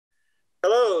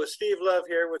Hello, Steve Love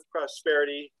here with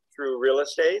Prosperity Through Real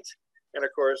Estate, and of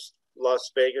course,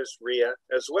 Las Vegas RIA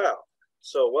as well.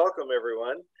 So welcome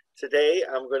everyone. Today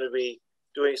I'm going to be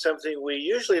doing something we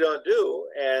usually don't do,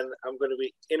 and I'm going to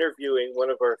be interviewing one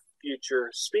of our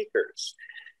future speakers.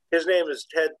 His name is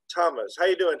Ted.Thomas. How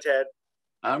you doing, Ted?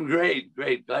 I'm great,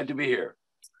 great. Glad to be here.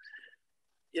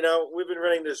 You know, we've been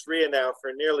running this RIA now for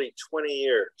nearly 20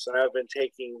 years, and I've been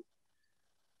taking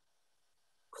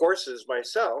courses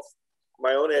myself,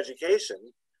 my own education,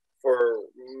 for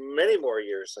many more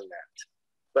years than that.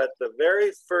 But the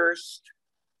very first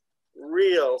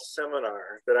real seminar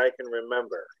that I can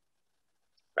remember,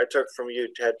 I took from you,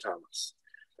 Ted.Thomas.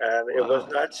 And it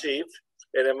was not cheap,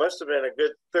 and it must have been a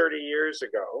good 30 years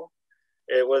ago.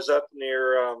 It was up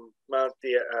near Mount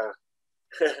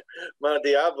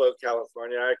Diablo,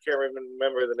 California. I can't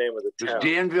remember the name of the town. It's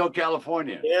Danville,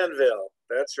 California. Danville,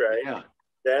 that's right. Yeah.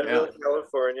 Danville,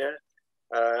 California,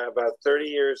 about 30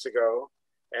 years ago.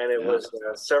 And it was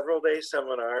a several-day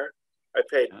seminar. I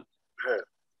paid, it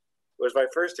was my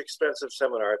first expensive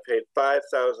seminar. I paid $5,000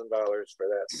 for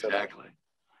that seminar. Exactly.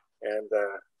 And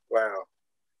wow.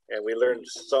 And we learned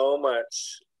so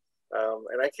much.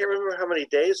 And I can't remember how many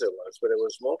days it was, but it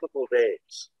was multiple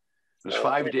days. It was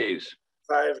 5 days.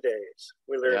 5 days.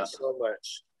 We learned so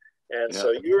much. And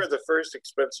so you were the first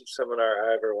expensive seminar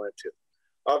I ever went to.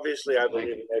 Obviously, I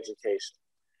believe in education.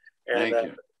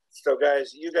 And so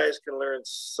guys, you guys can learn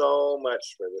so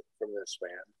much from this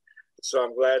man. So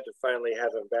I'm glad to finally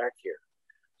have him back here.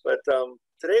 But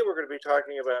today we're going to be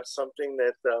talking about something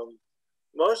that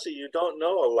most of you don't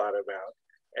know a lot about.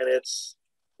 And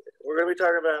we're going to be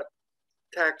talking about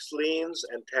tax liens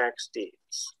and tax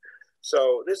deeds.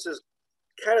 So this is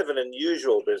kind of an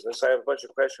unusual business. I have a bunch of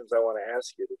questions I want to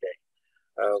ask you today.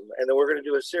 And then we're going to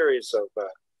do a series of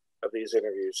these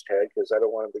interviews, Ted, because I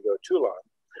don't want them to go too long.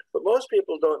 But most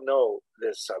people don't know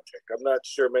this subject. I'm not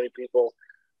sure many people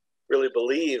really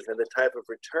believe in the type of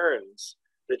returns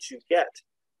that you get.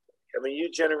 I mean,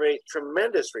 you generate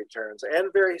tremendous returns,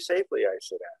 and very safely, I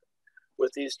should add,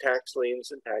 with these tax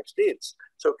liens and tax deeds.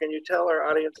 So can you tell our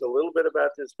audience a little bit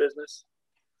about this business?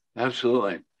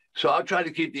 Absolutely. So I'll try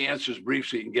to keep the answers brief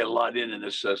so you can get a lot in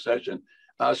this session.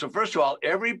 So first of all,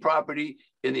 every property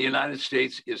in the United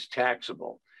States is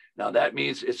taxable. Now that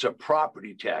means it's a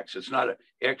property tax. It's not an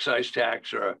excise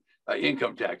tax or an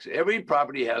income tax. Every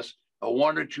property has a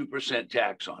 1 or 2%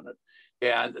 tax on it.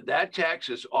 And that tax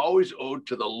is always owed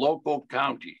to the local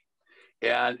county.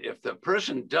 And if the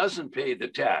person doesn't pay the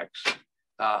tax,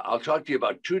 I'll talk to you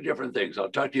about two different things. I'll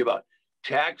talk to you about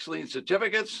tax lien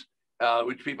certificates,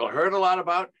 which people heard a lot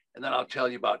about, and then I'll tell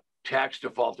you about tax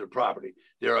defaulted property.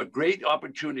 They're a great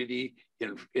opportunity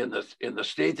in the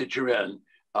state that you're in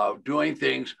of doing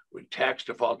things with tax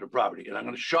defaulted property. And I'm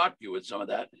going to shock you with some of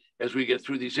that as we get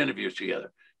through these interviews together.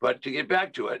 But to get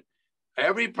back to it,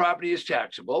 every property is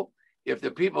taxable. If the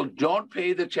people don't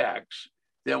pay the tax,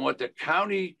 then what the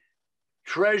county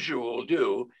treasurer will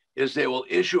do is they will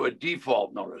issue a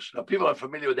default notice. Now, people are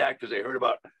familiar with that because they heard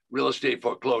about real estate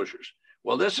foreclosures.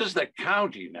 Well, this is the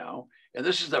county now, and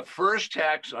this is the first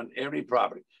tax on every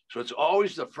property. So it's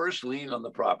always the first lien on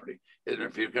the property. And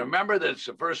if you can remember that it's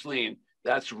the first lien,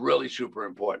 that's really super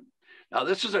important. Now,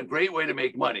 this is a great way to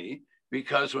make money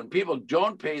because when people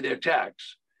don't pay their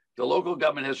tax, the local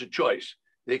government has a choice.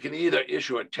 They can either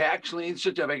issue a tax lien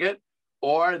certificate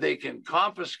or they can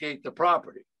confiscate the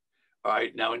property. All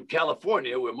right, now in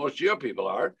California, where most of your people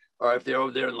are, or if they're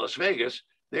over there in Las Vegas,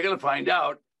 they're going to find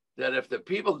out that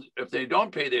if they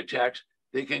don't pay their tax,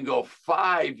 they can go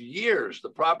 5 years, the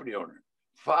property owner,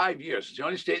 5 years. It's the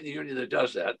only state in the union that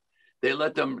does that. They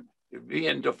let them be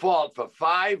in default for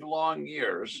 5 long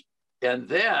years, and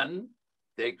then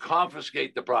they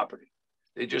confiscate the property.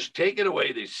 They just take it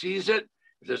away. They seize it.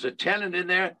 If there's a tenant in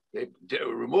there, they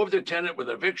remove the tenant with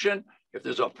eviction. If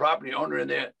there's a property owner in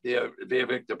there, they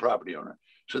evict the property owner.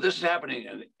 So this is happening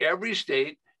in every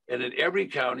state and in every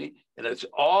county, and it's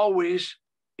always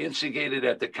instigated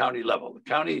at the county level. The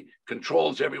county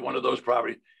controls every one of those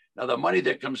properties. Now, the money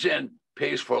that comes in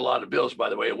pays for a lot of bills, by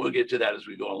the way, and we'll get to that as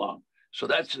we go along. So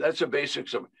that's the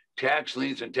basics of tax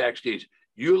liens and tax deeds.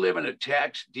 You live in a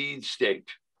tax deed state.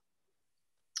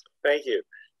 Thank you.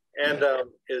 And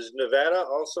is Nevada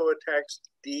also a tax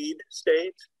deed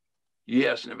state?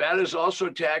 Yes, Nevada is also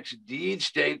a tax deed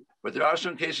state, but there are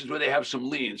some cases where they have some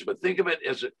liens. But think of it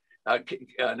as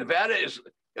Nevada is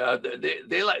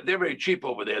they're very cheap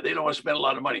over there. They don't want to spend a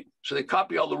lot of money, so they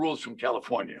copy all the rules from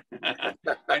California.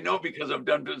 I know because I've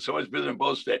done so much business in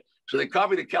both states. So they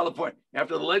copy the California.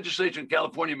 After the legislature in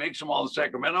California makes them all in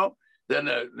Sacramento, then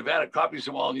Nevada copies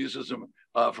them all and uses them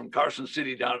from Carson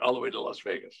City down all the way to Las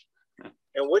Vegas.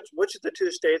 And which of the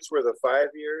two states were the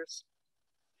 5 years?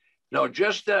 No,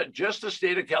 just the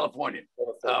state of California.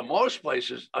 Most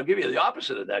places, I'll give you the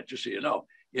opposite of that, just so you know.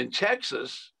 In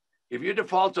Texas, if you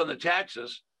default on the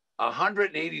taxes,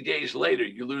 180 days later,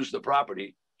 you lose the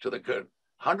property to the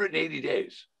 180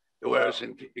 days. Whereas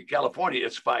in California,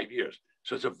 it's 5 years.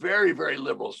 So it's a very, very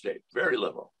liberal state, very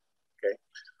liberal. Okay.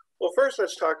 Well, first,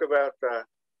 let's talk about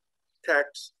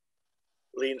tax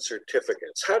lien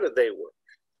certificates. How do they work?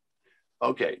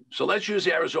 Okay, so let's use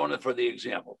Arizona for the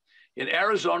example. In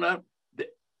Arizona,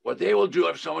 what they will do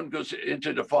if someone goes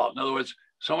into default, in other words,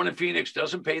 someone in Phoenix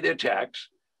doesn't pay their tax,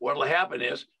 what will happen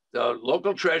is the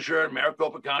local treasurer in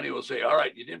Maricopa County will say, all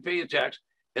right, you didn't pay your tax,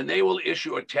 and they will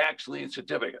issue a tax lien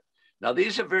certificate. Now,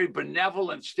 these are very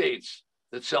benevolent states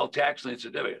that sell tax lien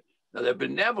certificates. Now, they're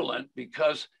benevolent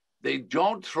because they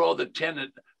don't throw the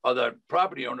tenant or the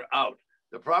property owner out.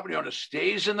 The property owner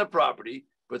stays in the property,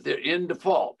 but they're in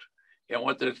default. And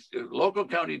what the local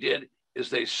county did is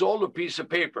they sold a piece of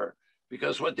paper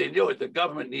because what they knew is the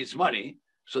government needs money.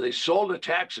 So they sold a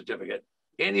tax certificate.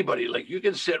 Anybody, like you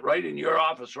can sit right in your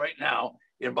office right now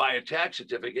and buy a tax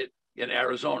certificate in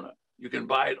Arizona. You can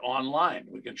buy it online.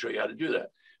 We can show you how to do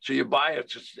that. So you buy a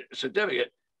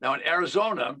certificate. Now in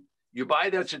Arizona, you buy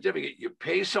that certificate, you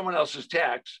pay someone else's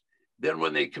tax. Then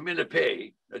when they come in to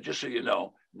pay, just so you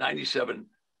know, 97%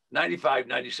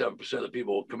 of the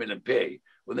people will come in and pay.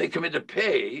 When they come in to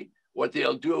pay, what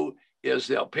they'll do is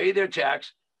they'll pay their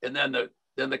tax, and then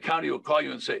the county will call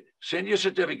you and say, send your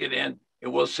certificate in,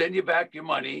 and we'll send you back your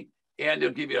money, and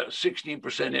they'll give you a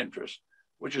 16% interest,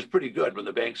 which is pretty good when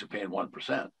the banks are paying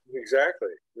 1%. Exactly.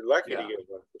 You're lucky to get 1%.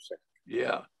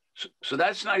 Yeah. So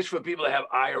that's nice for people that have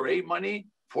IRA money,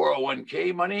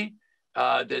 401k money,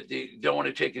 that they don't want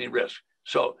to take any risk.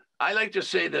 So I like to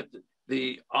say that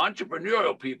the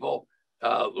entrepreneurial people,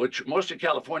 which most of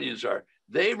Californians are,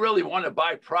 they really want to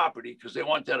buy property because they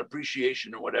want that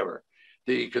appreciation or whatever.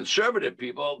 The conservative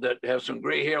people that have some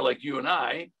gray hair like you and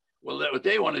I, well, what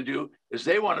they want to do is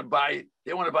they want to buy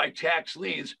tax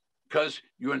liens because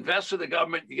you invest in the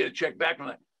government, you get a check back from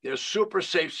that. They're a super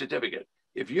safe certificate.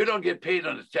 If you don't get paid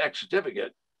on a tax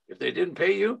certificate, if they didn't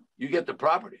pay you, you get the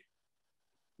property.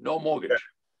 No mortgage. Yeah.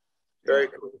 Very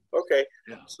cool. Okay.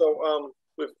 Yeah. So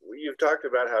you've talked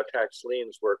about how tax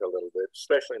liens work a little bit,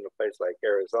 especially in a place like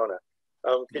Arizona.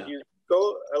 Could you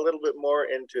go a little bit more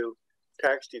into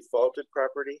tax defaulted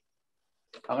property?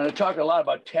 I'm going to talk a lot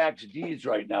about tax deeds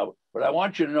right now, but I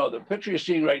want you to know the picture you're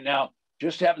seeing right now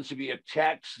just happens to be a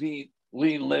tax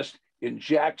lien list in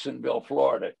Jacksonville,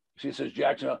 Florida. See, it says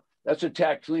Jacksonville. That's a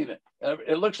tax lien.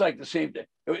 It looks like the same thing.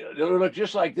 It'll look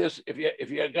just like this if you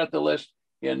got the list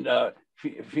in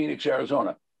Phoenix,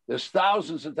 Arizona. There's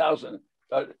thousands and thousands.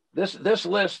 This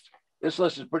list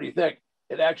is pretty thick.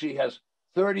 It actually has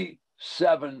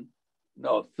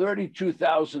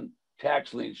 32,000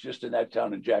 tax liens just in that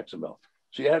town in Jacksonville.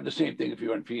 So you have the same thing if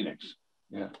you're in Phoenix.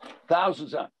 Yeah,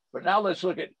 thousands of. But now let's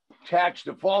look at tax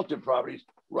defaulted properties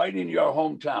right in your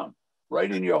hometown.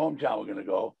 Right in your hometown, we're going to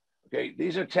go. Okay,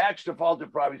 these are tax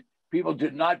defaulted properties. People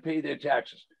did not pay their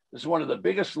taxes. This is one of the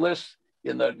biggest lists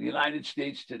in the United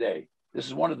States today. This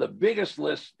is one of the biggest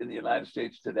lists in the United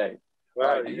States today.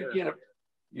 Wow, right,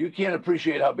 you can't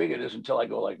appreciate how big it is until I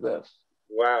go like this.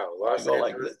 Wow, Los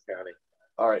Angeles County.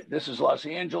 All right, this is Los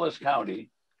Angeles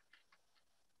County.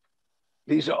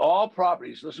 These are all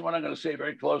properties. Listen to what I'm going to say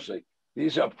very closely.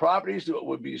 These are properties that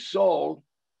would be sold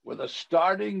with a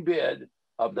starting bid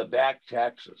of the back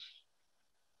taxes.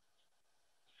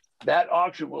 That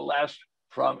auction will last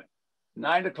from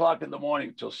 9 o'clock in the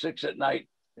morning till 6 at night.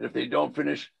 And if they don't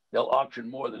finish, they'll auction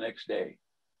more the next day.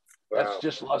 Wow. That's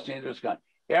just Los Angeles County.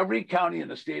 Every county in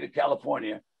the state of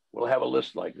California will have a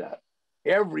list like that.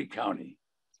 Every county.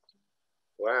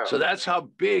 Wow. So that's how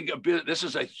big a business. This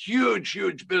is a huge,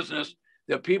 huge business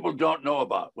that people don't know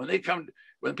about. When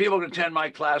people attend my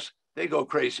class, they go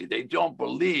crazy. They don't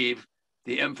believe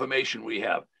the information we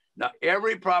have. Now,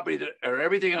 every property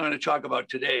everything I'm going to talk about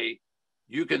today,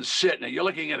 you can sit. Now, you're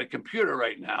looking at a computer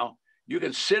right now. You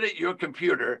can sit at your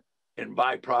computer and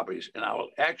buy properties. And I will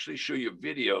actually show you a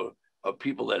video of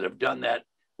people that have done that,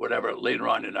 whatever, later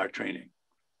on in our training.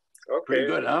 Okay. Pretty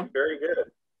good, huh? Very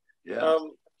good. Yeah.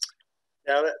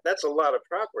 Now, that's a lot of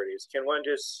properties. Can one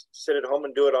just sit at home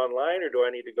and do it online, or do I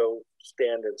need to go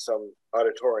stand in some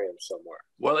auditorium somewhere?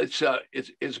 Well,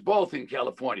 it's both in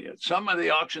California. Some of the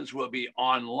auctions will be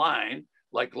online.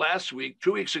 Like last week,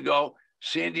 2 weeks ago,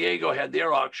 San Diego had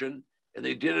their auction, and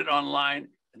they did it online,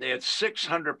 and they had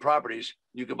 600 properties.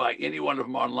 You could buy any one of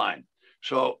them online.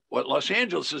 So what Los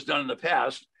Angeles has done in the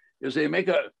past is they make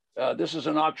this is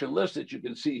an auction list that you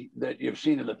can see, that you've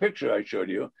seen in the picture I showed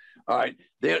you. All right,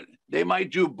 they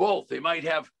might do both. They might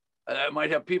have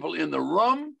people in the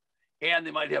room, and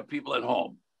they might have people at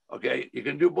home. Okay, you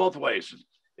can do both ways.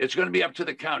 It's going to be up to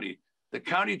the county. The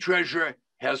county treasurer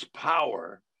has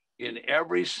power in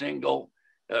every single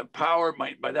power.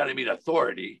 By that I mean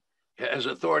authority. Has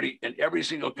authority in every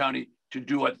single county to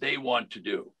do what they want to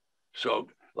do. So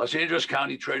Los Angeles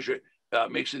County Treasurer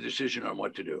makes the decision on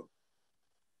what to do.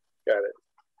 Got it.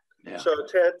 Yeah. So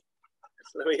Ted,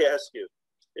 let me ask you,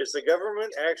 is the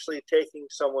government actually taking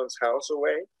someone's house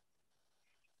away?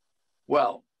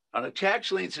 Well, on a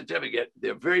tax lien certificate,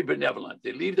 they're very benevolent.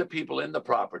 They leave the people in the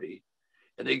property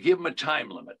and they give them a time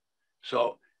limit.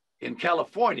 So in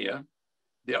California,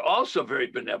 they're also very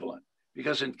benevolent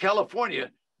because in California,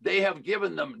 they have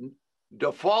given them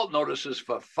default notices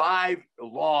for 5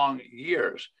 long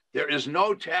years. There is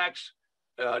no tax,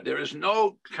 there is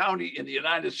no county in the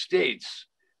United States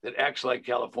that acts like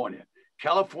California.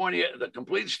 California, the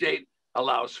complete state,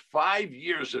 allows 5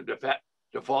 years of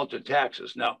defaulted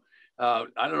taxes. Now, I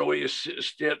don't know where you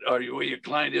sit or where your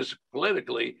client is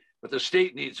politically, but the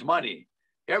state needs money.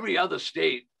 Every other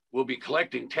state will be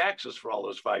collecting taxes for all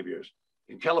those 5 years.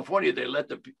 In California,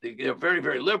 they're very,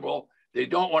 very liberal. They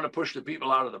don't want to push the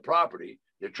people out of the property.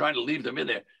 They're trying to leave them in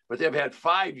there, but they've had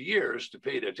 5 years to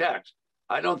pay their tax.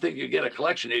 I don't think you get a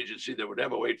collection agency that would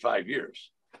ever wait 5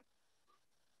 years.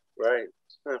 Right.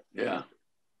 Huh. Yeah.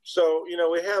 So, you know,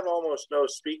 we have almost no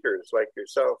speakers like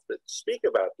yourself that speak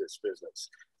about this business.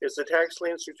 Is the tax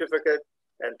lien certificate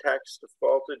and tax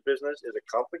defaulted business, is it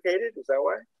complicated? Is that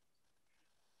why?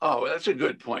 Oh, that's a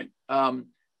good point.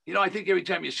 You know, I think every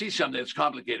time you see something that's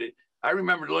complicated, I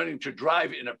remember learning to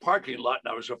drive in a parking lot,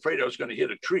 and I was afraid I was going to hit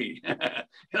a tree. And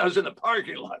I was in the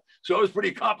parking lot, so it was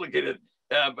pretty complicated.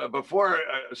 Before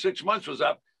 6 months was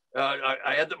up,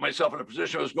 I had myself in a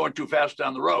position I was going too fast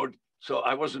down the road, so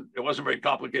it wasn't very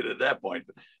complicated at that point.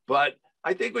 But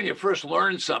I think when you first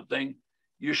learn something,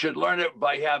 you should learn it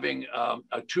by having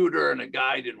a tutor and a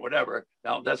guide and whatever.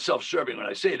 Now that's self-serving when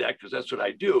I say that because that's what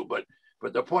I do.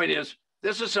 But the point is,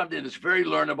 this is something that's very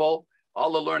learnable.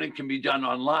 All the learning can be done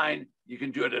online. You can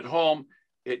do it at home.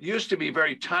 It used to be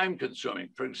very time consuming.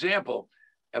 For example,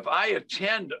 if I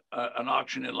attend an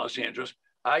auction in Los Angeles,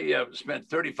 I spent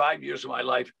 35 years of my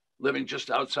life living just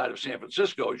outside of San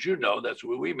Francisco. As you know, that's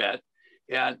where we met.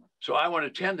 And so I want to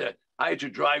attend that. I had to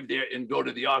drive there and go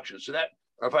to the auction. So that,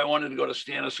 or if I wanted to go to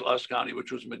Stanislaus County,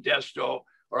 which was Modesto,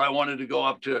 or I wanted to go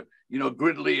up to,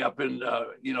 Gridley up in,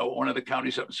 one of the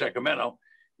counties up in Sacramento,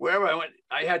 wherever I went,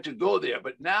 I had to go there.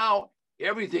 But now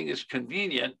everything is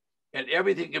convenient and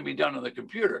everything can be done on the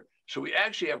computer. So we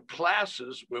actually have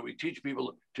classes where we teach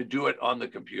people to do it on the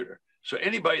computer. So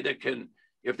anybody that can,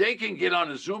 if they can get on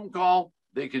a Zoom call,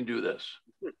 they can do this.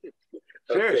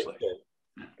 Seriously.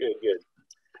 Okay, good.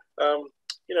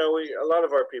 A lot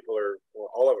of our people are, well,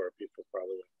 all of our people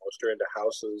probably, most are into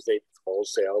houses, they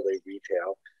wholesale, they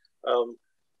retail.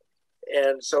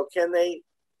 And so can they,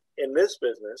 in this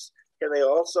business, can they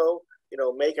also,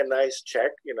 make a nice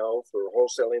check, for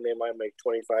wholesaling, they might make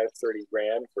 25, 30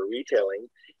 grand. For retailing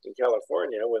in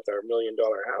California with our $1 million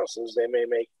houses, they may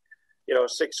make,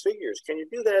 6 figures. Can you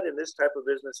do that in this type of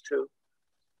business too?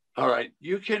 All right.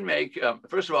 You can make,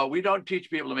 first of all, we don't teach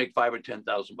people to make $5,000 or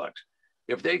 $10,000.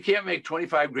 If they can't make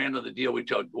 25 grand on the deal, we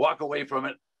tell them, walk away from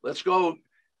it. Let's go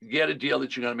get a deal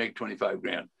that you're going to make 25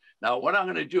 grand. Now, what I'm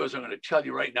going to do is I'm going to tell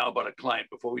you right now about a client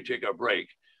before we take our break.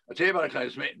 I'll tell you about a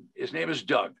client. His name is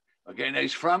Doug. Okay. Now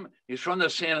he's from the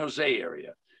San Jose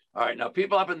area. All right. Now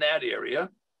people up in that area,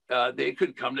 they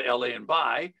could come to LA and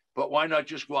buy, but why not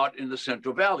just go out in the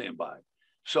Central Valley and buy?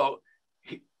 So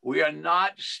we are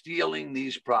not stealing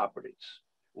these properties.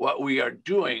 What we are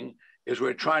doing is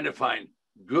we're trying to find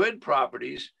good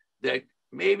properties that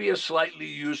maybe are slightly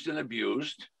used and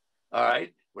abused. All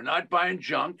right. We're not buying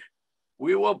junk.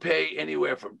 We will pay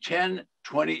anywhere from 10,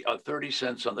 20, or 30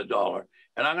 cents on the dollar.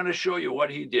 And I'm going to show you what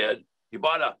he did. He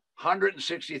bought a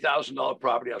 $160,000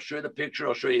 property. I'll show you the picture.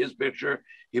 I'll show you his picture.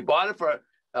 He bought it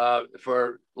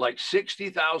for like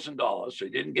 $60,000. So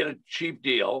he didn't get a cheap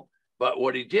deal. But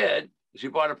what he did is he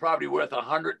bought a property worth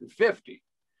 $150,000.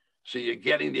 So you're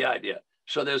getting the idea.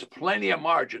 So there's plenty of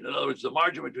margin. In other words, the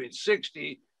margin between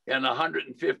 60 and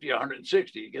 150,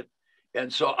 160. You get,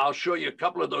 and so I'll show you a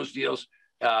couple of those deals.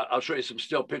 I'll show you some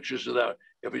still pictures of that.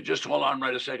 If you just hold on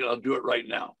right a second, I'll do it right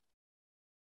now.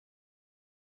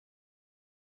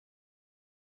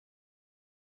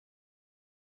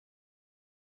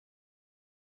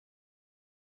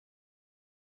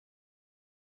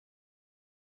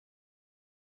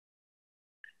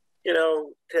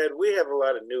 Ted, we have a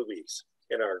lot of newbies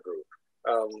in our group,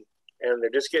 and they're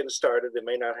just getting started. They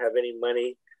may not have any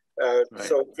money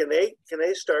So can they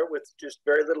start with just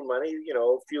very little money,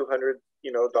 a few hundred,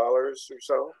 dollars or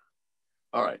so?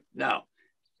 All right. Now,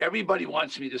 everybody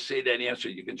wants me to say that answer.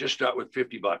 You can just start with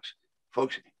 50 bucks.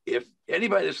 Folks, if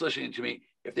anybody that's listening to me,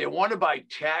 if they want to buy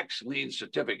tax lien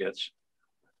certificates,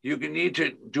 you can need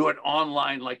to do it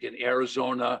online, like in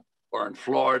Arizona or in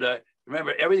Florida.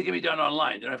 Remember, everything can be done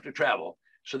online. You don't have to travel.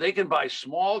 So they can buy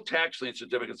small tax lien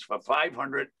certificates for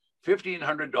 $500,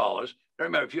 $1,500.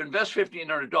 Remember, if you invest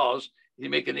 $1,500, you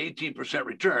make an 18%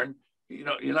 return.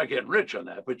 You're not getting rich on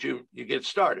that, but you get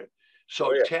started.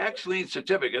 So tax lien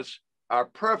certificates are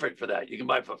perfect for that. You can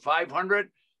buy for $500.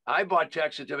 I bought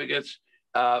tax certificates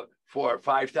for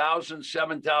 $5,000,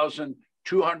 $7,000,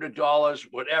 $200,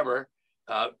 whatever.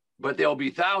 But there'll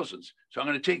be thousands. So I'm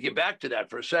going to take you back to that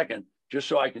for a second, just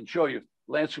so I can show you.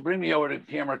 Lance, bring me over to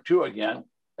camera 2 again,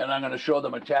 and I'm going to show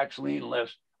them a tax lien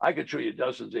list. I could show you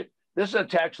dozens. This is a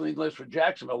tax lien list for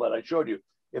Jacksonville that I showed you.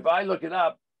 If I look it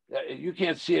up, you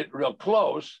can't see it real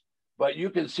close, but you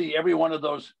can see every one of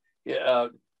those. You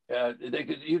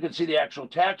can see the actual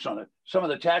tax on it. Some of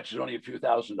the tax is only a few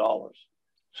 $1,000s.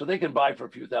 So they can buy for a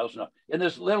few $1,000s. And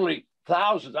there's literally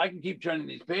thousands. I can keep turning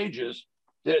these pages.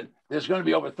 There's going to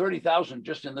be over 30,000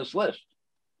 just in this list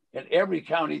in every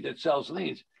county that sells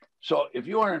liens. So if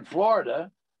you are in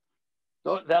Florida,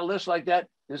 that list like that,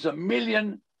 there's 1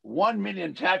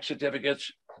 million tax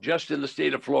certificates just in the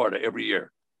state of Florida every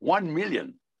year. 1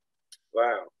 million.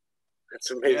 Wow.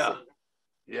 That's amazing.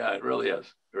 Yeah, it really is.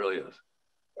 It really is.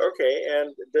 Okay.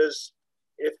 And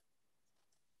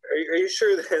are you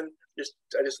sure then,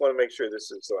 I just want to make sure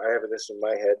so I have this in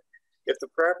my head. If the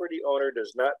property owner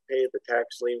does not pay the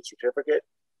tax lien certificate,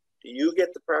 do you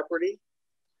get the property?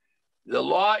 The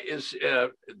law is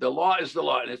the law,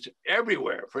 and it's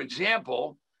everywhere. For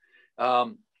example,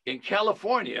 in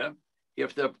California,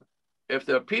 if the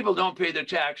people don't pay their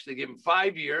tax, they give them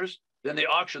 5 years, then they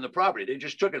auction the property. They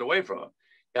just took it away from them.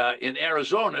 In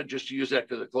Arizona, just to use that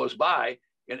because it's close by,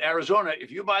 in Arizona, if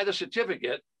you buy the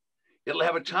certificate, it'll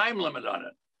have a time limit on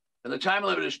it. And the time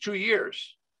limit is 2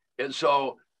 years. And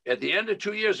so at the end of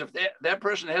 2 years, if that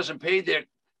person hasn't paid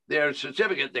their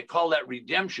certificate, they call that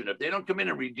redemption. If they don't come in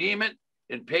and redeem it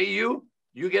and pay you,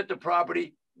 you get the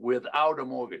property without a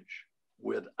mortgage.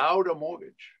 Without a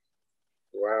mortgage.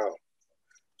 Wow.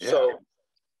 Yeah. So,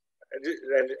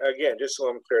 and again, just so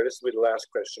I'm clear, this will be the last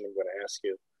question I'm going to ask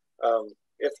you.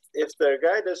 If the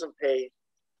guy doesn't pay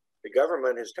the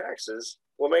government his taxes,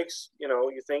 what makes,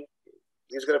 you think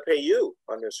he's going to pay you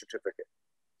on this certificate?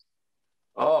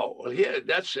 Oh, well, yeah,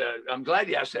 I'm glad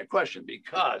you asked that question,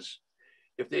 because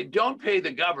if they don't pay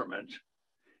the government,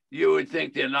 you would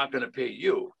think they're not going to pay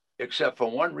you, except for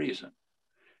one reason.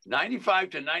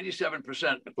 95 to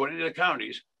 97%, according to the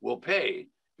counties, will pay,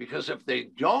 because if they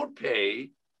don't pay,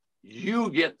 you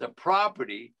get the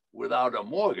property without a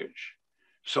mortgage.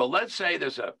 So let's say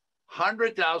there's a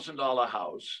 $100,000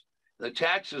 house, the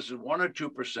taxes is 1 or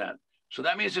 2%. So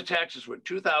that means the taxes were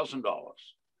 $2,000.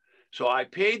 So I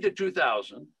paid the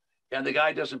 $2,000 and the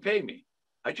guy doesn't pay me.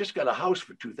 I just got a house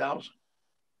for $2,000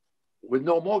 with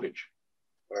no mortgage.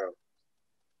 Wow.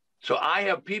 So I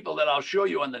have people that I'll show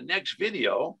you on the next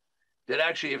video that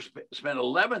actually have spent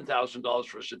 $11,000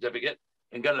 for a certificate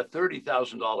and got a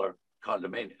 $30,000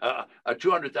 condominium, a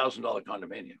 $200,000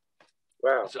 condominium.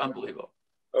 Wow. It's unbelievable.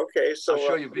 Okay. So I'll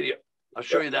show you video. I'll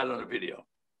show you that on a video.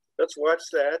 Let's watch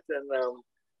that, and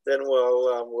then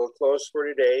we'll close for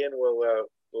today, and we'll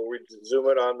resume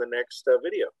it on the next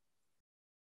video.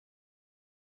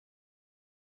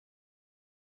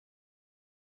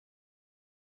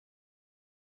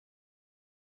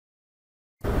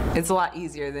 It's a lot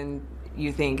easier than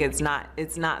you think. It's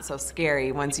not so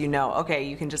scary once you know, okay,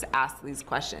 you can just ask these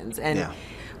questions. And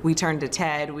we turned to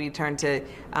Ted, we turned to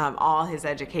all his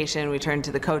education, we turned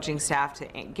to the coaching staff to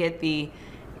get the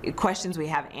questions we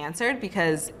have answered,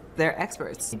 because they're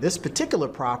experts. This particular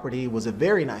property was a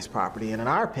very nice property, and in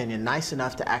our opinion, nice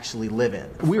enough to actually live in.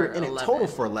 We were in it total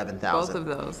for $11,000. Both of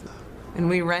those. And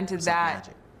we rented that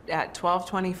at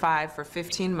 $1,225 for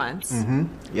 15 months.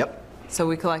 Mm-hmm. Yep. So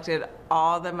we collected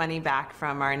all the money back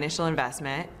from our initial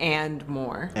investment and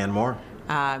more. And more.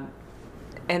 And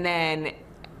then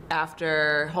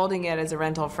after holding it as a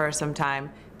rental for some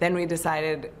time, then we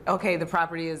decided, okay, the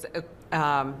property is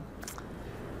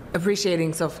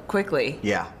appreciating so quickly.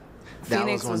 Yeah.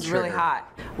 Phoenix was really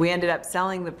hot. We ended up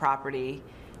selling the property,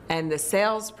 and the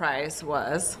sales price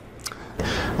was?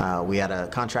 We had a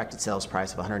contracted sales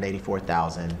price of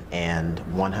 $184,000, and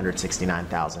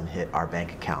 $169,000 hit our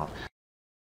bank account.